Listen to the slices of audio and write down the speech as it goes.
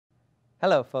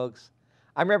Hello, folks.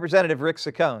 I'm Representative Rick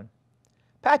Saccone.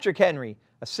 Patrick Henry,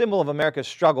 a symbol of America's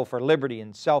struggle for liberty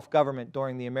and self-government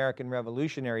during the American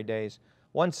Revolutionary days,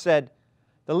 once said,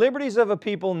 "The liberties of a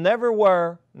people never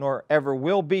were, nor ever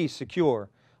will be secure,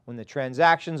 when the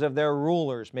transactions of their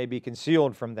rulers may be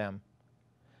concealed from them."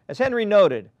 As Henry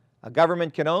noted, a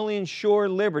government can only ensure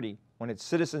liberty when its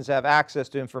citizens have access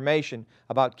to information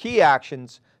about key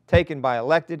actions taken by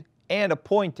elected and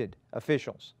appointed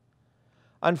officials.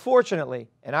 Unfortunately,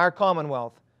 in our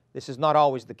Commonwealth, this is not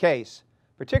always the case,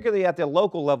 particularly at the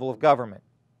local level of government.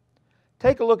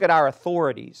 Take a look at our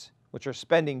authorities, which are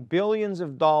spending billions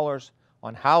of dollars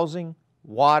on housing,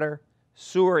 water,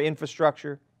 sewer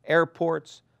infrastructure,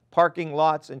 airports, parking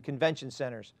lots, and convention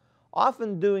centers,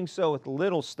 often doing so with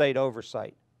little state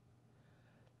oversight.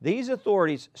 These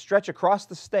authorities stretch across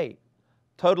the state,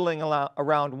 totaling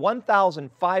around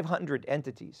 1,500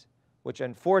 entities, which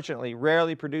unfortunately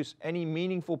rarely produce any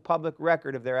meaningful public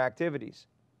record of their activities.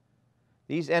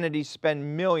 These entities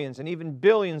spend millions and even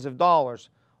billions of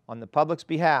dollars on the public's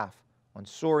behalf on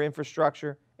sewer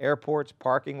infrastructure, airports,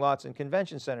 parking lots, and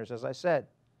convention centers, as I said.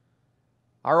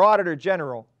 Our Auditor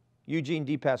General, Eugene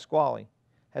DePasquale,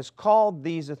 has called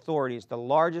these authorities the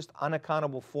largest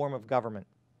unaccountable form of government.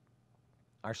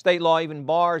 Our state law even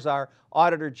bars our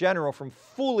Auditor General from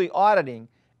fully auditing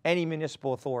any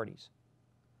municipal authorities.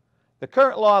 The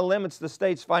current law limits the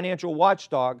state's financial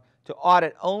watchdog to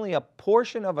audit only a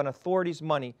portion of an authority's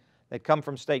money that come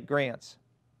from state grants.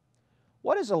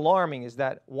 What is alarming is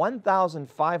that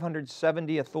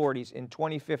 1,570 authorities in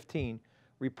 2015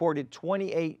 reported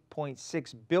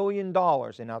 $28.6 billion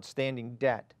in outstanding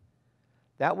debt.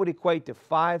 That would equate to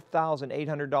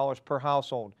 $5,800 per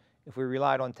household if we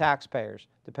relied on taxpayers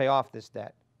to pay off this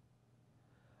debt.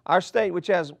 Our state, which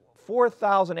has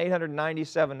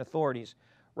 4,897 authorities,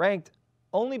 ranked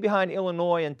only behind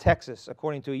Illinois and Texas,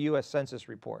 according to a U.S. Census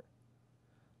report.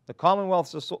 The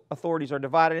Commonwealth's authorities are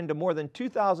divided into more than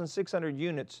 2,600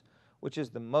 units, which is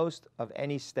the most of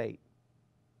any state.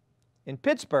 In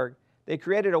Pittsburgh, they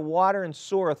created a water and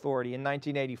sewer authority in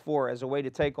 1984 as a way to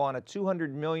take on a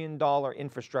 $200 million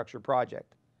infrastructure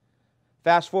project.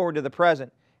 Fast forward to the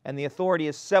present, and the authority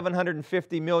is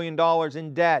 $750 million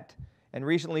in debt and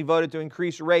recently voted to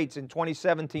increase rates in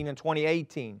 2017 and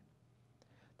 2018.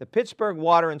 The Pittsburgh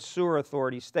Water and Sewer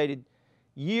Authority stated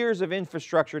years of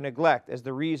infrastructure neglect as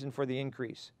the reason for the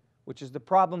increase, which is the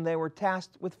problem they were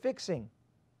tasked with fixing.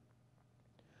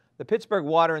 The Pittsburgh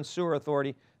Water and Sewer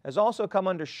Authority has also come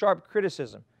under sharp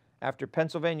criticism after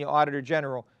Pennsylvania Auditor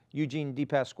General Eugene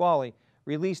DePasquale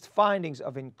released findings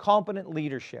of incompetent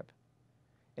leadership.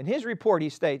 In his report, he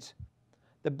states,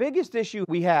 "The biggest issue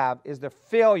we have is the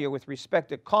failure with respect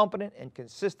to competent and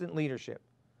consistent leadership."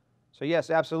 So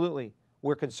yes, absolutely,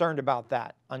 we're concerned about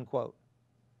that, unquote.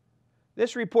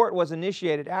 This report was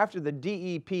initiated after the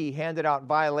DEP handed out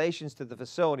violations to the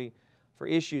facility for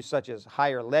issues such as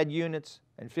higher lead units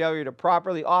and failure to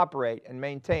properly operate and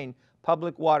maintain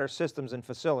public water systems and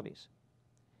facilities.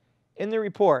 In the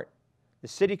report, the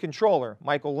city controller,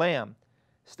 Michael Lamb,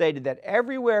 stated that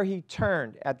everywhere he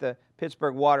turned at the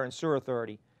Pittsburgh Water and Sewer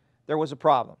Authority, there was a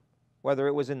problem, whether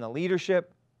it was in the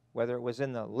leadership, whether it was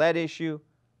in the lead issue,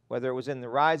 whether it was in the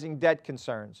rising debt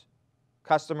concerns,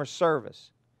 customer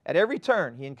service. At every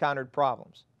turn, he encountered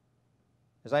problems.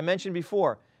 As I mentioned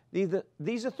before,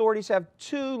 these authorities have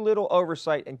too little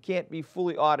oversight and can't be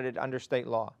fully audited under state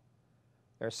law.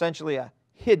 They're essentially a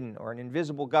hidden or an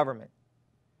invisible government.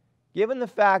 Given the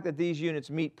fact that these units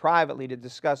meet privately to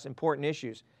discuss important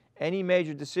issues, any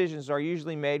major decisions are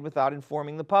usually made without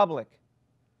informing the public.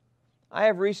 I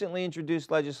have recently introduced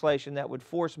legislation that would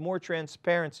force more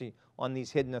transparency on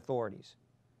these hidden authorities.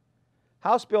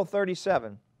 House Bill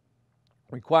 37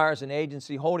 requires an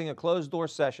agency holding a closed-door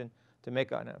session to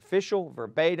make an official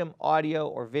verbatim audio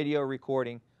or video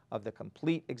recording of the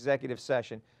complete executive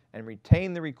session and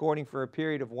retain the recording for a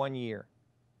period of 1 year.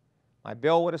 My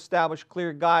bill would establish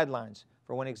clear guidelines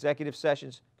for when executive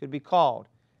sessions could be called,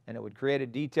 and it would create a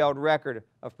detailed record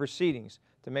of proceedings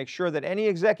to make sure that any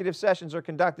executive sessions are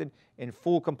conducted in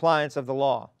full compliance of the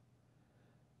law.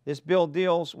 This bill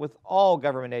deals with all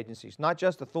government agencies, not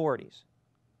just authorities.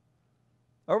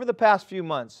 Over the past few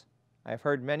months, I have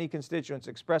heard many constituents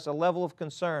express a level of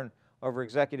concern over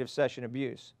executive session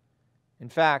abuse. In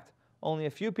fact, only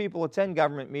a few people attend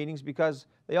government meetings because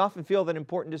they often feel that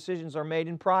important decisions are made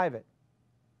in private.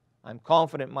 I'm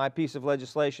confident my piece of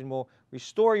legislation will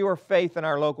restore your faith in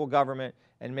our local government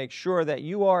and make sure that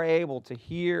you are able to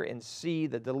hear and see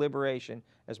the deliberation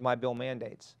as my bill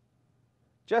mandates.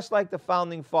 Just like the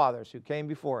founding fathers who came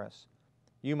before us,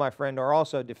 you, my friend, are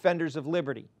also defenders of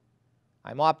liberty.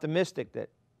 I'm optimistic that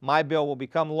my bill will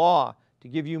become law to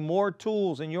give you more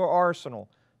tools in your arsenal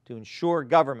to ensure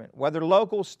government, whether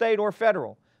local, state, or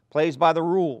federal, plays by the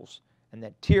rules and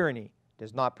that tyranny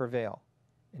does not prevail.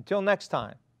 Until next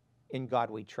time, in God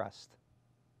we trust.